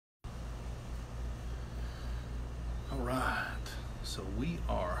right, so we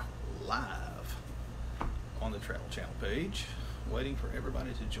are live on the Travel Channel page, waiting for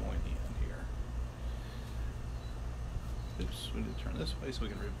everybody to join in here. Oops, we need to turn this way so we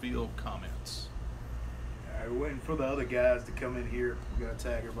can reveal comments. All right, we're waiting for the other guys to come in here. We gotta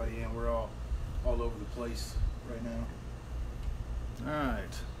tag everybody in. We're all over the place right now. All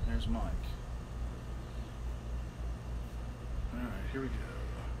right, there's Mike. All right, here we go.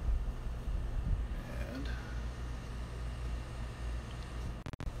 And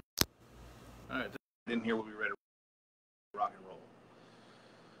all right, in here we'll be ready to rock and roll.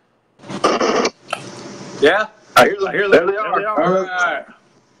 Yeah, I hear them. There they are. All right.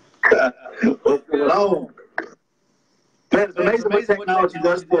 What's going on? Man, it's amazing what technology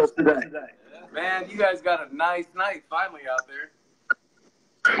does for us today. Man, you guys got a nice night finally out there.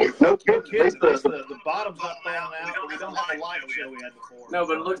 No kidding. The bottom's not falling out, but we don't have a light show we had before. No,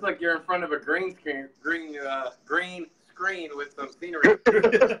 but it looks like you're in front of a green screen with some scenery. It's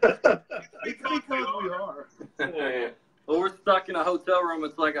because we are. Well, we're stuck in a hotel room.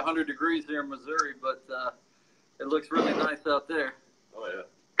 It's like 100 degrees here in Missouri, but it looks really nice out there. Oh, yeah.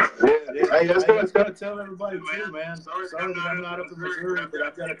 Yeah. Hey, that's I good. gotta tell everybody too, man. Sorry that I'm not up in Missouri, but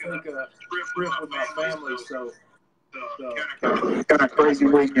I've got to take a trip with my family, so Kind of crazy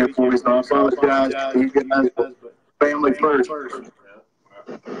weekend for us. So I apologize. You get nice, but family first. You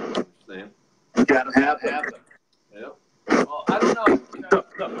gotta have them. Yeah. Well, I don't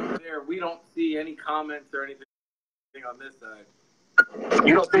know. There, we don't see any comments or anything on this side.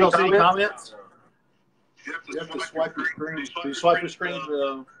 You don't see any comments? you have to swipe your screen. Do you swipe your screen to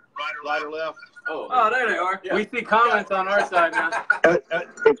the right or left? Oh, there they are. yeah. We see comments on our side now.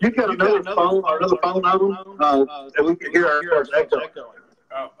 If you got another phone on, we can hear ours echoing.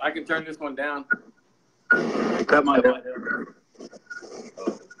 Oh, I can turn this one down. That might help.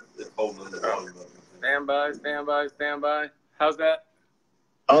 Stand by. How's that?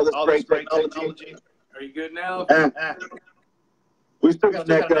 All this great technology. Are you good now? We still got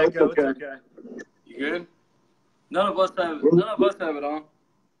an echo. It's okay. You good? None of us have it on.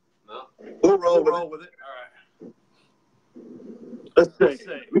 No. We'll roll with it. All right. Let's see.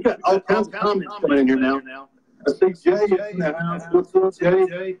 We got all kinds of comments coming in here now. I see Jay in the house. What's up,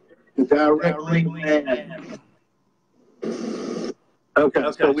 Jay? The direct link man.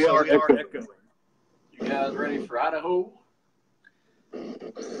 Okay, so we are echoing. You guys ready for Idaho?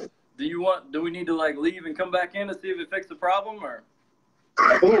 Do we need to leave and come back in to see if it fixed the problem, or?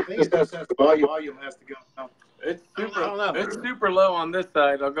 I think the volume has to go. It's super low on this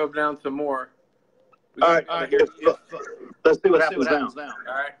side. I'll go down some more. All right. Let's see what happens now. All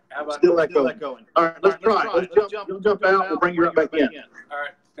right. How about Still echoing. All right, let's try. Let's jump out. We'll bring you right back in. All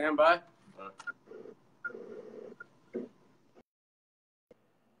right. Stand by.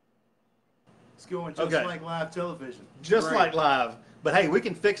 It's going just like live television. Just like live. But hey, we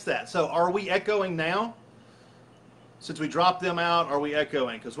can fix that. So are we echoing now? Since we dropped them out, are we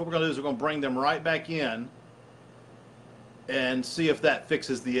echoing? Because what we're going to do is we're going to bring them right back in and see if that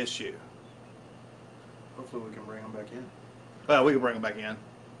fixes the issue. Hopefully we can bring them back in. Well, we can bring them back in.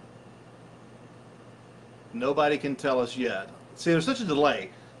 Nobody can tell us yet. See, there's such a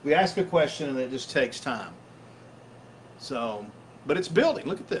delay. We ask a question and it just takes time. So, but it's building.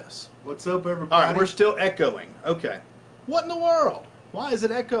 Look at this. What's up, everybody? All right, we're still echoing. Okay. What in the world? Why is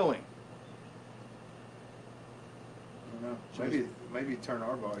it echoing? I don't know. Maybe turn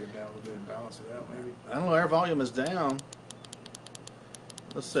our volume down a little bit and balance it out, maybe. I don't know. Our volume is down.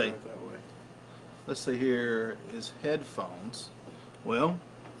 Let's see. That way. Let's see here is headphones. Well,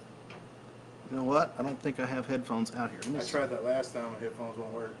 you know what? I don't think I have headphones out here. I tried that last time. The headphones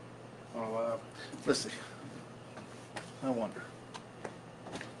won't work on a live. Let's see. I wonder.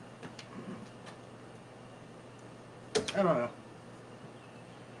 I don't know.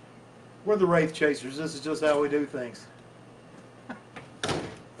 We're the Wraith Chasers. This is just how we do things.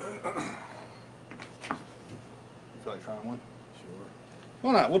 Feel like trying one? Sure.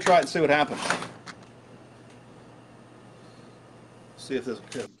 Why not? We'll try it and see what happens. See if this will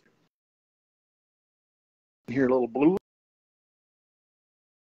come. Hear a little blue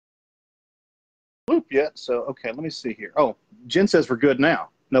loop yet? So okay, let me see here. Oh, Jen says we're good now.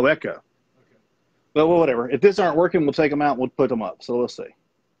 No echo. Okay. Well, whatever. If this aren't working, we'll take them out and we'll put them up. So let's see.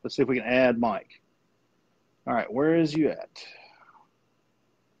 Let's see if we can add Mike. All right, where is you at?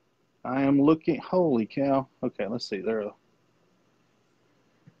 I am looking. Holy cow. Okay, let's see. Wait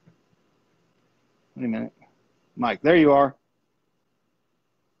a minute. Mike, there you are.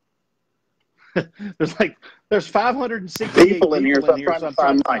 there's 560 people in here, so I'm trying to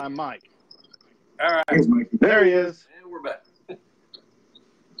find Mike. All right. There he is. And we're back.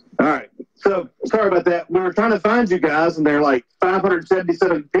 All right. So sorry about that. We were trying to find you guys, and there are like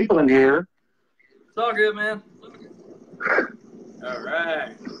 577 people in here. It's all good, man. All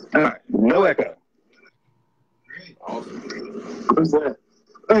right. All right, no echo. Awesome. Who's that?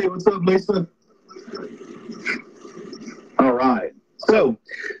 Hey, what's up, Lisa? All right. So,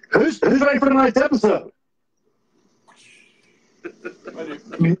 who's ready for tonight's episode?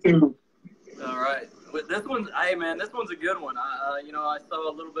 Me too. All right. This one's a good one. I saw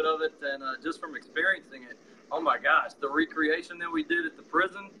a little bit of it, and just from experiencing it, oh my gosh, the recreation that we did at the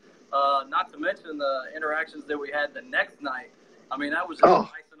prison, not to mention the interactions that we had the next night. I mean, that was just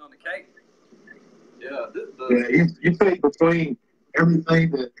icing on the cake. Yeah, you take between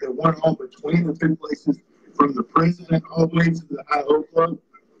everything that went on between the two places, from the prison all the way to the IO club.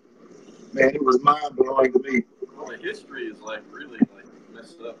 Man, it was mind blowing to me. Well, the history is really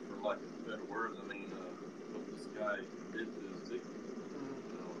messed up, for lack of better words. I mean, what this guy did to his victim.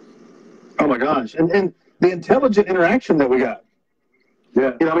 Oh my gosh, and the intelligent interaction that we got.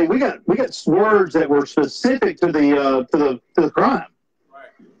 Yeah, I mean, we got words that were specific to the crime.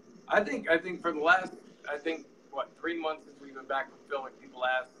 Right. I think for the last 3 months since we've been back from filming, people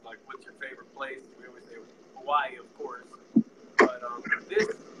ask what's your favorite place? We always say Hawaii, of course. But this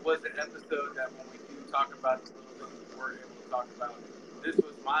was an episode that when we do talk about the little things we were able to talk about, this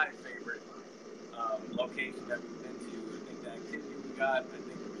was my favorite location that we've been to. I think the activity we got, I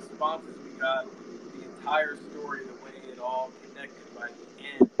think the responses we got, the entire story, the way it all connected by the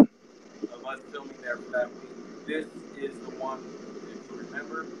end of us filming there for that week. This is the one, if you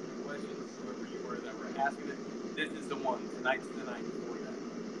remember the questions, whoever you were that were asking it, this is the one. Tonight's the night for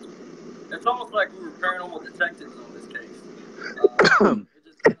that. It's almost like we were paranormal detectives on this case.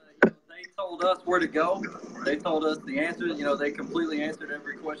 They told us where to go. They told us the answers. They completely answered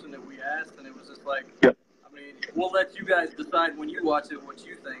every question that we asked, and it was just like, yep. I mean, we'll let you guys decide when you watch it what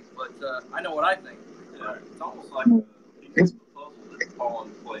you think, but I know what I think. Yeah, it's almost like a piece of the puzzle that's falling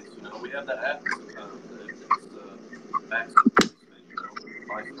in place. We have that happen sometimes. It's back to the thing,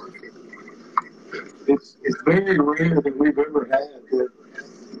 vice versa. It's very rare that we've ever had that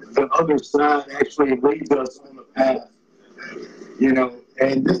the other side actually leads us on the path.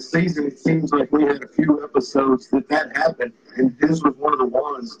 And this season it seems like we had a few episodes that happened, and this was one of the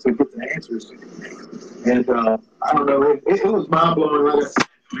ones to get the answers. And I don't know, it was mind blowing last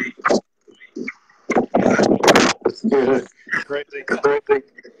week. Yeah. Crazy.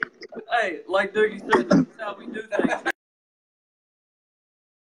 Hey, like Dougie said, this is how we do things.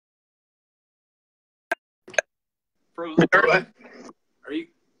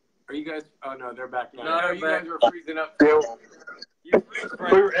 Are you guys? Oh no, they're back now. No, You back. guys were freezing up.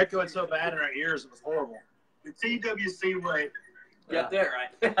 We were echoing so bad in our ears, it was horrible. The TWC way. Got that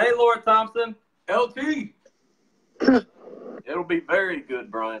right. Hey, Laura Thompson. LT. It'll be very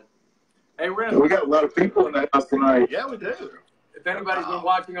good, Brian. Hey, We got a lot of people in that house tonight. Yeah, we do. if anybody's been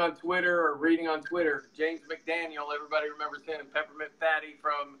watching on Twitter or reading on Twitter, James McDaniel, everybody remembers him, Peppermint Fatty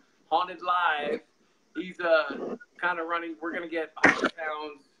from Haunted Live. He's kind of running. We're going to get Haunted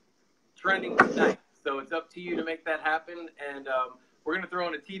Towns trending tonight. So it's up to you to make that happen. And we're going to throw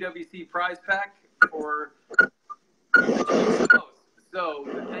in a TWC prize pack for So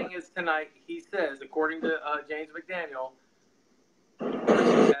the thing is tonight, he says, according to James McDaniel,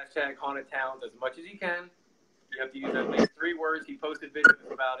 hashtag Haunted Towns as much as you can. You have to use at least 3 words. He posted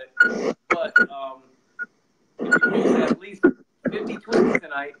videos about it. But if you post at least 50 tweets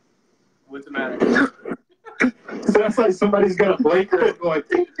tonight, what's the matter? Sounds like somebody's got a blinker going,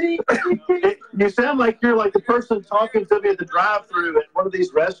 ding, ding, ding, ding. You sound like you're like the person talking to me at the drive-thru at one of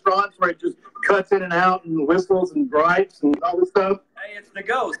these restaurants where it just cuts in and out and whistles and gripes and all this stuff. Hey, it's the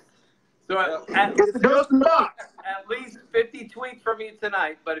ghost. So It's the ghost in the box. at least 50 tweets from me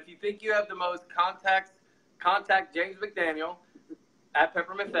tonight. But if you think you have the most, contact James McDaniel at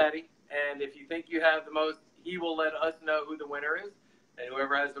Peppermint Fatty. And if you think you have the most, he will let us know who the winner is. And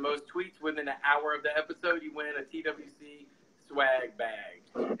whoever has the most tweets within an hour of the episode, you win a TWC swag bag.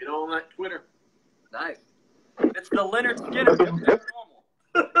 Get on that Twitter. Nice. It's the Leonard Skinner. That's normal.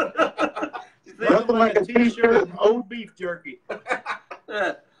 Nothing like a t-shirt and old beef jerky.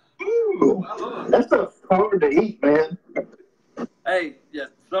 Ooh, that stuff's hard to eat, man. Hey, yeah,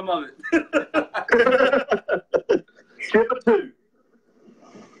 some of it. Ship it too.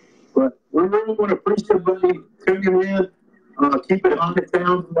 But we really want to appreciate everybody tuning in. Keeping Haunted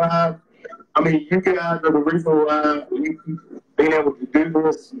Towns alive. I mean, you guys are the reason why we keep being able to do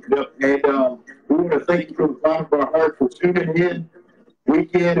this. And we want to thank you from the bottom of our heart for tuning in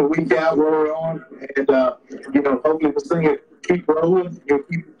week in and week out where we're on. And, hopefully this thing will keep rolling. You'll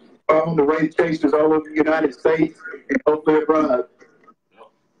keep following the race chasers all over the United States. And hopefully it rides.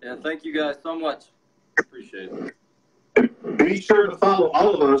 Yeah, thank you guys so much. Appreciate it. Be sure to follow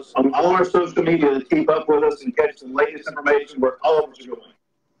all of us on all our social media to keep up with us and catch the latest information where all of us are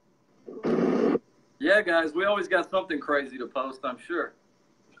going. Yeah, guys, we always got something crazy to post, I'm sure.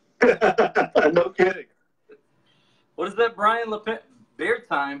 No kidding. What is that, Brian LePen? Beer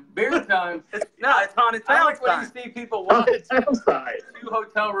time. Beer time. No, it's haunted I town like when time. you see people walk It's outside. 2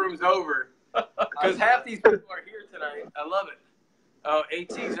 hotel rooms over. Because half these people are here tonight. I love it. Oh,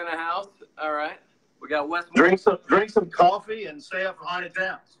 AT's in the house. All right. We got Westmore. Drink some coffee and stay up for haunted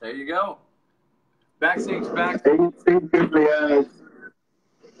towns. There you go. Backstage.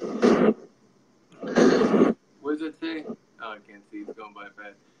 Wizard T. Oh, I can't see. It's going by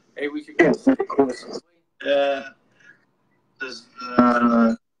fast. Hey, we should go. Yes, of course. There's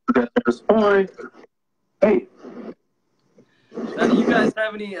fine. Hey. Now, do you guys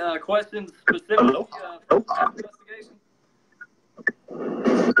have any questions specifically for the investigation?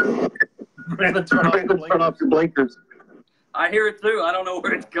 Brandon, turn off your blinkers. I hear it too. I don't know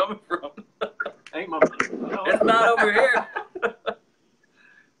where it's coming from. Ain't my. It's not over here.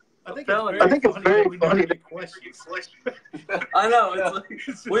 I think it's very funny. I know.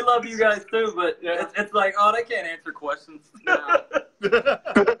 It's like, we love you guys too, but it's like, oh, they can't answer questions. No.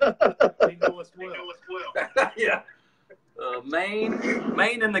 They know us well. Yeah. Maine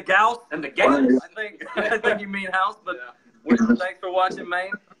and the Gauss. And the Gators. I think you mean house, but thanks for watching,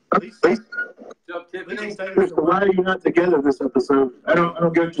 Maine. Jump Tiffany. Why are you not together this episode? I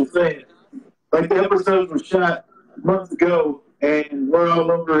don't get what you're saying. Like the episodes were shot months ago, and we're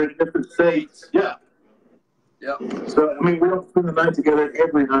all over in different states. Yeah. Yep. So I mean, we don't spend the night together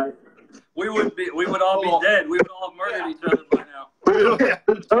every night. We would all be dead. We would all have murdered each other by now. Yeah,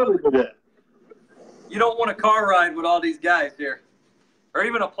 totally do that. You don't want a car ride with all these guys here, or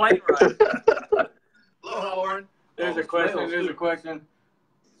even a plane ride. Hello, Lauren. There's a question.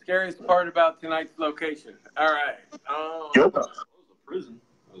 Scariest part about tonight's location. All right. Yep. That was a prison.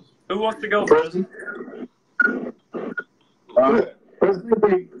 Who wants to go first?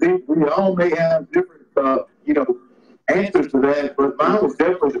 We all may have different, answers to that, but mine was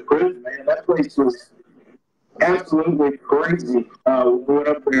definitely the prison, man. That place was absolutely crazy. When we went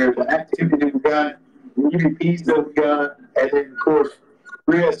up there, the activity we got, the EVPs that we got, and then, of course,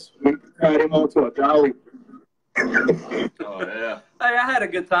 Chris, we tied him onto a dolly. Oh, yeah. Hey, I had a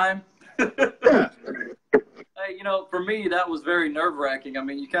good time. Yeah. Hey, for me, that was very nerve-wracking. I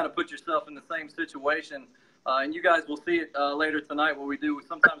mean, you kind of put yourself in the same situation, and you guys will see it later tonight what we do.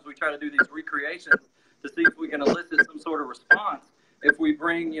 Sometimes we try to do these recreations to see if we can elicit some sort of response. If we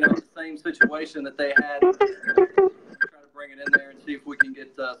bring, the same situation that they had, try to bring it in there and see if we can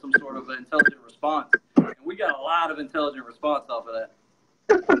get some sort of intelligent response. And we got a lot of intelligent response off of that.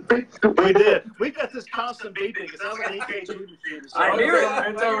 We did. We got this constant beeping. It sounds like an EKG machine. I hear it.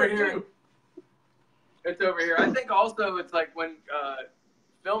 It's over here. It's over here. I think also it's like when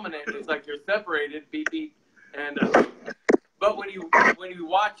filming it, it's like you're separated, beep beep, and but when you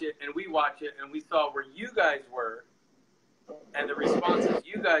watch it and we watch it and we saw where you guys were and the responses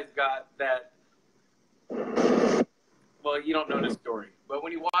you guys got, that you don't know the story, but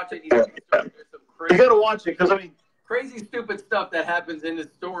when you watch it, you see the story. There's some crazy. You got to watch it because Crazy, stupid stuff that happens in the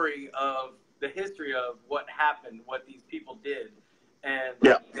story of the history of what happened, what these people did, and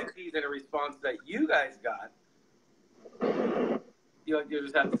the EMPs and a response that you guys got. You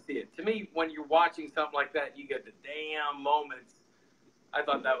just have to see it. To me, when you're watching something like that, you get the damn moments. I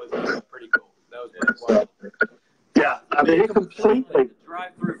thought that was pretty cool. That was pretty wild. Yeah, I mean, it completely.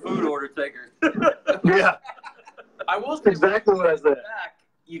 Drive-through food order takers. yeah. I will say, exactly what I said. Back,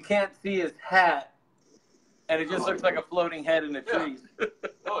 you can't see his hat. And it just looks like a floating head in the trees.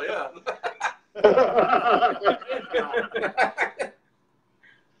 Oh, yeah. That's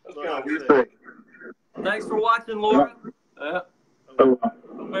kind of weird. Thanks for watching, Laura. Hope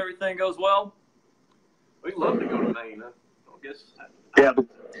everything goes well. We'd love to go to Maine. I guess. Yeah, but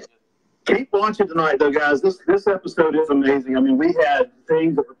keep watching tonight, though, guys. This episode is amazing. I mean, we had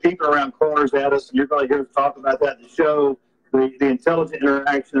things that were peeping around corners at us, and you're going to hear us talk about that in the show. The intelligent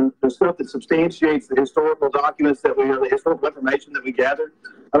interaction, the stuff that substantiates the historical documents that the historical information that we gathered.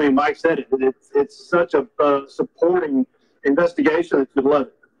 I mean, Mike said it. It's such a supporting investigation that you love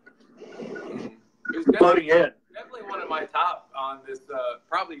it. It's Floating head. definitely one of my top on this,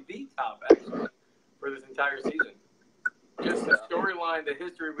 probably the top, actually, for this entire season. Just the storyline, the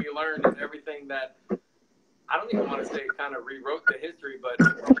history we learned, and everything that, I don't even want to say kind of rewrote the history, but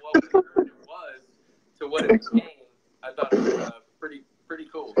from what we heard it was to what it became. I thought it was pretty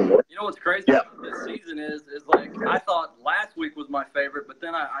cool. You know what's crazy about this season is like, I thought last week was my favorite, but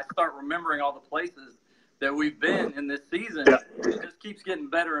then I start remembering all the places that we've been in this season. It just keeps getting getting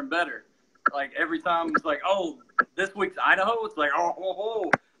better and better. Like every time it's like, oh, this week's Idaho. It's like,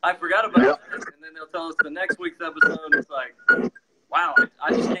 oh, I forgot about that. And then they'll tell us the next week's episode. It's like, wow,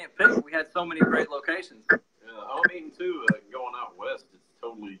 I just can't pick. We had so many great locations. Yeah, I mean, too, going out west, it's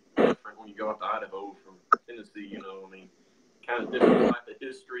totally different when you go out to Idaho from Tennessee, you know. I mean, kind of different type of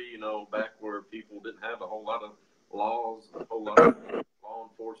history, you know, back where people didn't have a whole lot of laws, a whole lot of law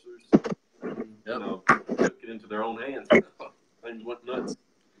enforcers, you know, took it into their own hands. Things went nuts.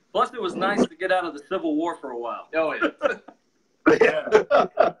 Plus, it was nice to get out of the Civil War for a while. Oh, yeah. Yeah.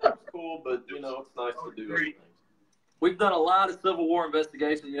 It's cool, but, you know, it's nice to do everything. We've done a lot of Civil War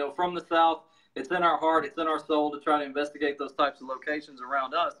investigations, you know, from the South. It's in our heart, it's in our soul to try to investigate those types of locations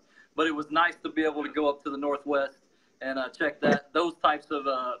around us. But it was nice to be able to go up to the Northwest and check those types of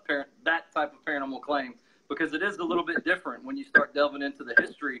that type of paranormal claim, because it is a little bit different when you start delving into the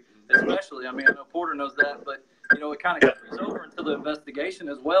history, especially. I mean, I know Porter knows that, but you know, it kind of carries over into the investigation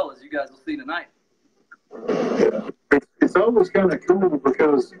as well, as you guys will see tonight. It's always kind of cool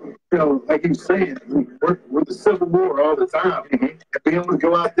because, you know, like you said, we're the Civil War all the time. And being able to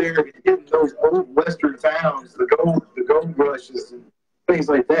go out there and get in those old Western towns, the gold rushes and things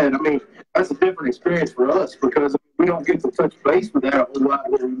like that. I mean, that's a different experience for us because we don't get to touch base with that a whole lot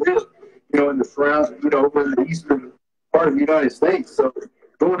where we live, you know, in the front, you know, over in the eastern part of the United States. So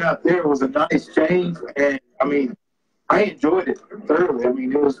going out there was a nice change, and I mean, I enjoyed it thoroughly. I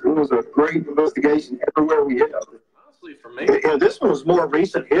mean, it was a great investigation everywhere we hit. Honestly, for me, Yeah, this one was more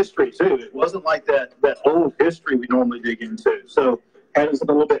recent history too. It wasn't like that old history we normally dig into. So having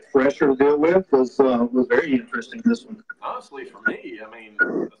something a little bit fresher to deal with was very interesting. This one. honestly, for me, I mean,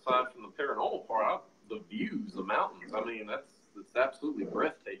 aside from the paranormal part, the views, the mountains, I mean, it's absolutely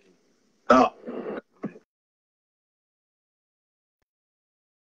breathtaking. Oh.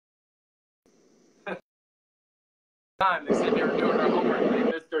 Time they said they were doing our homework. They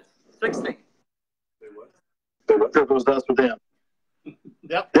missed their 16. What was us with them?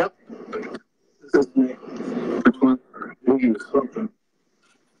 Yep. Which one? Doogie something.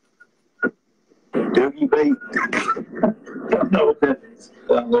 Doogie bait. I don't know what that is.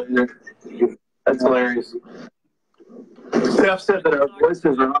 That's hilarious. Steph said that our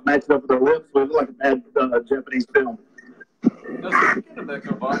voices are not matching up with our lips. We look like a bad Japanese film. Now, speaking of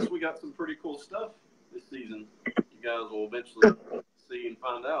Echo Box, we got some pretty cool stuff this season. You guys will eventually see and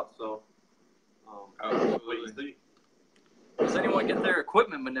find out. So, wait and see. Does anyone get their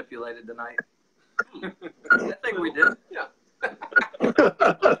equipment manipulated tonight? I think we did. Yeah.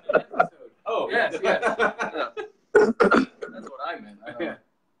 Oh, yes. Yeah. That's what I meant. Yeah.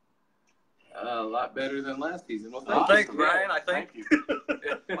 A lot better than last season. Well, Thanks, Brian. I think. Thank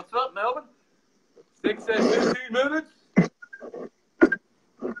you. What's up, Melvin? 6 and 15 minutes.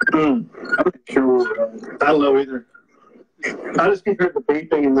 I'm not sure. I don't know either. I just keep hearing the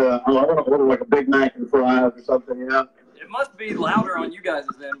beeping and I want to order like a Big Mac and fries or something, you know? It must be louder on you guys'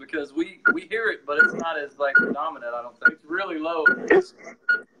 end because we hear it, but it's not as like dominant. I don't think It's really low.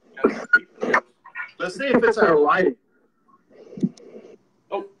 Let's see if it's our lighting.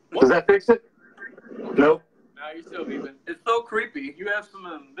 Oh, Does that fix it? Nope. Now you're still beeping. it's so creepy. you have some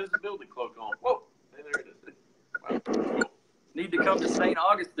invisibility cloak on. Whoa, hey, there it is. Wow, cool. Need to come to St.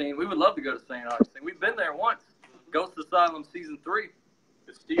 Augustine. We would love to go to St. Augustine. We've been there once. Ghost Asylum Season 3.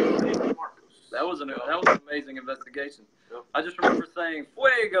 Castillo de Marcos. That was an amazing investigation. Yep. I just remember saying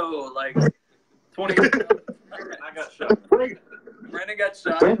 "Fuego" like 20 years ago. I got shot. Brandon got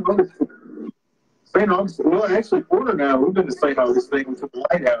shot. St. Augustine. Well, actually, Porter now, we've been to St. Augustine. We took the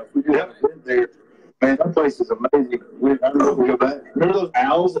lighthouse. We haven't been there. Man, that place is amazing. I don't know if we go back. Remember those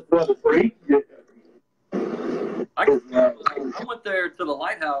owls that flew out the tree? Yeah. I went there to the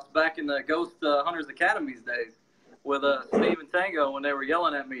lighthouse back in the Ghost Hunters Academies days with Steve and Tango when they were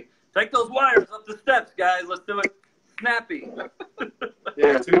yelling at me, "Take those wires up the steps, guys. Let's do it snappy."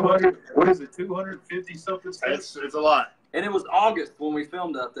 Yeah, 200. What is it? 250 something steps. It's a lot. And it was August when we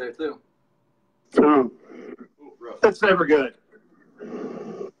filmed out there too. Ooh, rough. That's never good.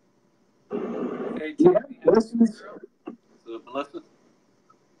 Hey, Yeah, listens. So, Melissa?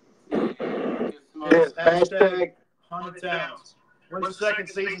 Yes, hashtag Haunted Towns. When's the second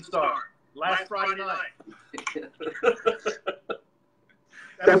season start? Last Friday night.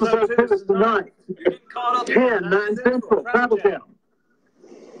 episode 2 is tonight. You're getting caught up. 10, 9 Central. Travel down.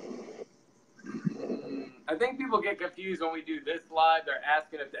 I think people get confused when we do this live. They're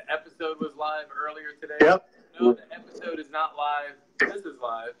asking if the episode was live earlier today. Yep. No, the episode is not live. This is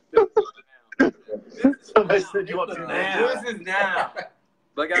live. This is now. Somebody said you want to Now. This is now.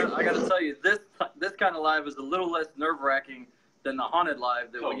 But I got to tell you, this kind of live is a little less nerve-wracking than the haunted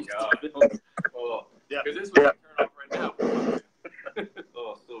live that we used to film. Oh, Because this was turn off right now.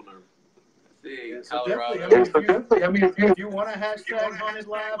 see. So Colorado. definitely, I mean, if you want to hashtag Haunted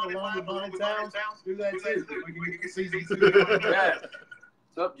Live along with Haunted Towns, do that too. We can get season 2. Yeah.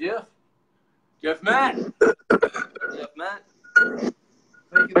 What's up, Jeff? Jeff Matt. Jeff Matt.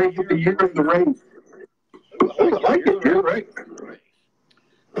 Thank you for the year of the race. I like it. You're right.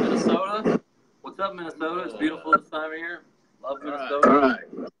 Minnesota. What's up, Minnesota? It's beautiful this time of year. Love Minnesota. All right.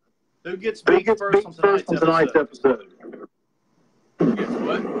 Who gets beat first on tonight's episode? Guess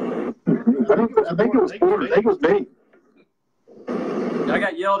what? I think it was Ford. I think it was me. I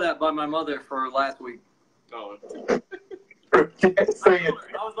got yelled at by my mother for last week. Oh, I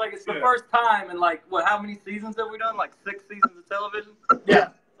was like, it's the first time in like, what, how many seasons have we done? Like 6 seasons of television? Yeah.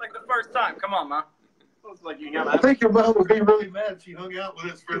 It's like the first time. Come on, Ma. it's like you I think your mom would be really mad if she hung out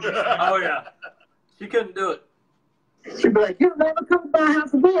with us for this. Oh, yeah. She couldn't do it. She'd be like, "You'll never come to my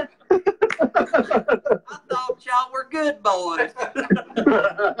house again." I thought y'all were good boys.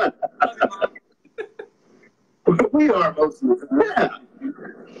 We are most of the time.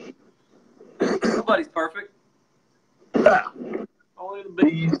 Yeah. Nobody's perfect. only the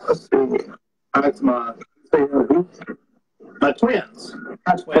big. Let's see. That's my Twins.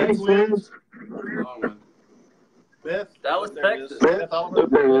 twins. Long one. Beth, That was Texas. Beth Oliver.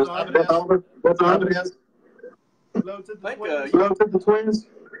 There it is. Beth Oliver. Beth Oliver. hello to the Think, Twins. Hello to the twins.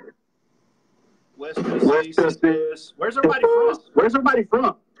 West West Tennessee. Where's everybody from? Where's everybody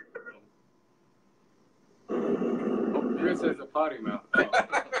from? Oh, Chris has a potty mouth. I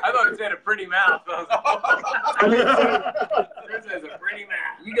thought he had a pretty mouth. Chris has a pretty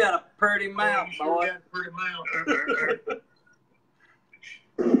mouth. You got a pretty mouth, boy.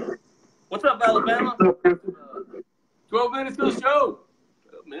 What's up, Alabama? 12 minutes to the show.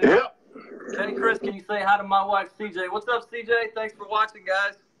 Yeah. Hey, Chris, can you say hi to my wife, CJ? What's up, CJ? Thanks for watching,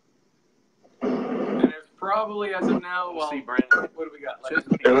 guys. And there's probably, as of now, well, See, Brandon. what do we got?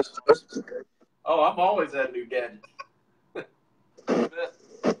 Yeah, let's Oh, I'm always that new gadget.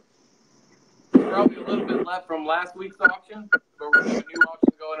 Probably a little bit left from last week's auction, but we're going to have a new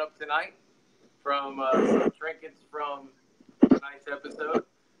auction going up tonight from some trinkets from tonight's episode.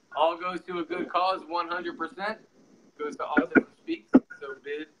 All goes to a good cause, 100%. Goes to Austin Speaks, so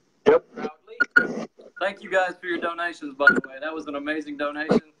bid proudly. Thank you guys for your donations, by the way. That was an amazing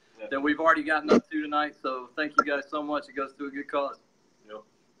donation that we've already gotten up to tonight, so thank you guys so much. It goes to a good cause.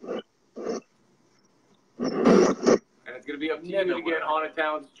 Yep. And it's going to be up to you to get Haunted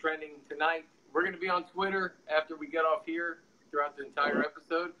Towns trending tonight. We're going to be on Twitter after we get off here throughout the entire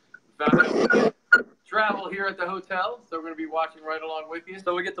episode. We found out we get travel here at the hotel, so we're going to be watching right along with you.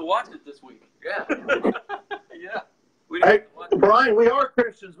 So we get to watch it this week. Yeah. Yeah. Hey, Brian, we are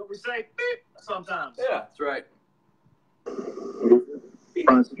Christians, but we say beep sometimes. Yeah, that's right.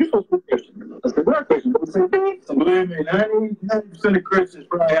 You're supposed to be Christian. I said, we're Christian. We say, believe me, 90% of Christians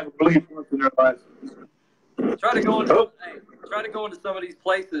probably have a belief once in their life. Try to go into some of these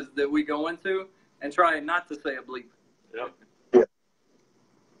places that we go into and try not to say a bleep. Yep.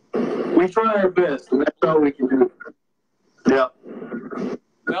 Yeah. We try our best, and that's all we can do. Yeah.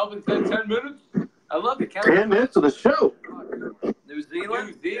 Melvin said 10 minutes. I love the count. 10 minutes of the show. New Zealand?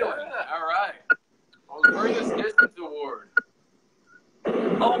 New Zealand. Yeah. All right. On the furthest distance award.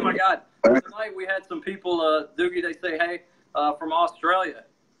 Oh, my God. Tonight we had some people, Doogie, they say, hey, from Australia.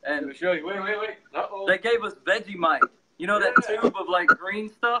 And wait. Uh-oh. They gave us Vegemite. You know that tube of, like, green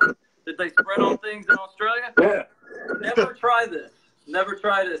stuff that they spread on things in Australia? Yeah. Never try this. Never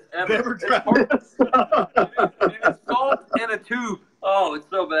try this, ever. Never try this. It's salt in a tube. Oh, it's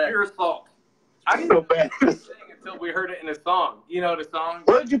so bad. Pure salt. I didn't So bad. know until we heard it in a song. You know the song?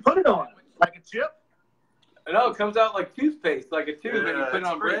 What did you put it on? Like a chip? No, it comes out like toothpaste, like a tube, and you put it it's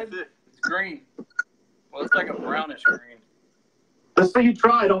on bread. pretty thick. It's green. Well, it's like a brownish green. Let's see you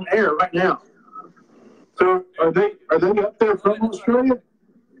try it on air right now. So are they up there from Australia?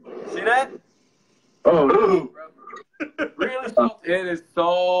 See that? Oh, Really salty. It is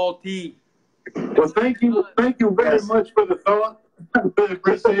salty. well, thank you very much for the thought. I really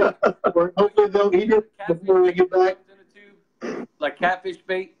appreciate it. Hopefully they'll eat it before they get back. In a tube, like catfish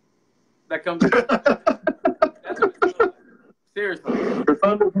bait that comes. That's what it's like. Seriously. The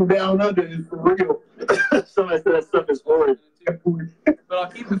thunder from down under is for real. Somebody said that stuff is horrid. But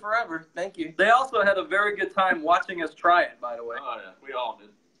I'll keep it forever. Thank you. They also had a very good time watching us try it, by the way. Oh, yeah. We all did.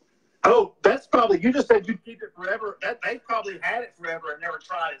 Oh, that's probably, you just said you'd keep it forever. They probably had it forever and never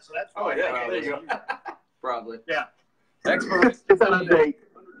tried it, so that's Oh, probably yeah. There you go. Probably. Yeah. Expiration It's out of date.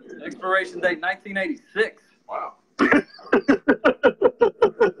 Expiration date 1986. Wow.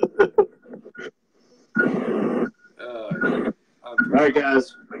 All right,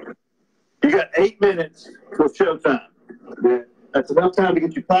 guys. You got 8 minutes till showtime. Yeah. That's enough time to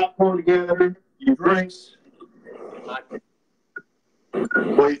get your popcorn together, your drinks. What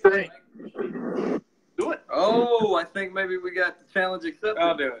do you think? Do it. Oh, I think maybe we got the challenge accepted.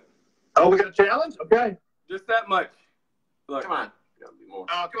 I'll do it. Oh, we got a challenge? Okay. Just that much. Look. Come on. Gotta be more.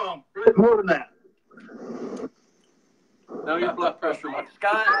 Oh, come on. More than that. No, your blood pressure went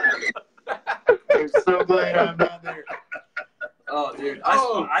sky. I'm so glad I'm not there. Oh, dude.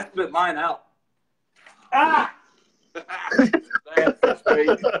 I spit mine out. Ah! That's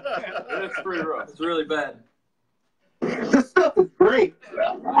crazy. That's pretty rough. It's really bad. This stuff is great.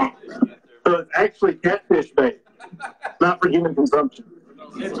 So it's actually catfish bait, not for human consumption.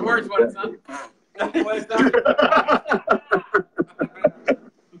 It's worse when it's not. When it's not.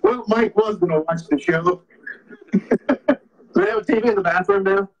 Well, Mike was going to watch the show. Do they have a TV in the bathroom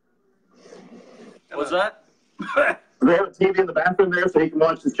now? What's that? Do they have a TV in the bathroom there so he can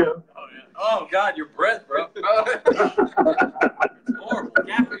watch the show? Oh, yeah. Oh, God, your breath, bro. It's horrible.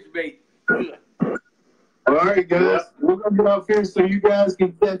 Catfish bait. All right, guys. We're going to get off here so you guys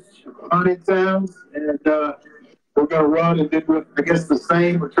can catch Haunted Towns. And we're going to run and do, I guess, the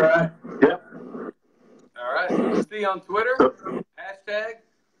same or try. Yep. All right. We'll see you on Twitter. Hashtag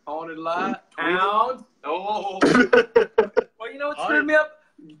Haunted Live Towns. Oh. Well, you know what screwed me up?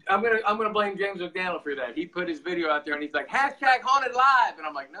 I'm gonna blame James McDaniel for that. He put his video out there and he's like, hashtag Haunted Live. And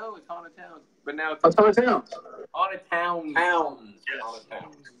I'm like, no, it's Haunted Towns. But now it's Haunted Towns. Haunted Towns. Yes. Haunted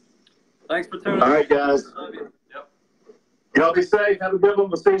Towns. Thanks for tuning in. All right, guys. Love you. Yep. Y'all be safe. Have a good one.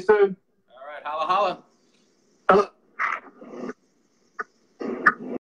 We'll see you soon. All right. Holla, holla. Hello.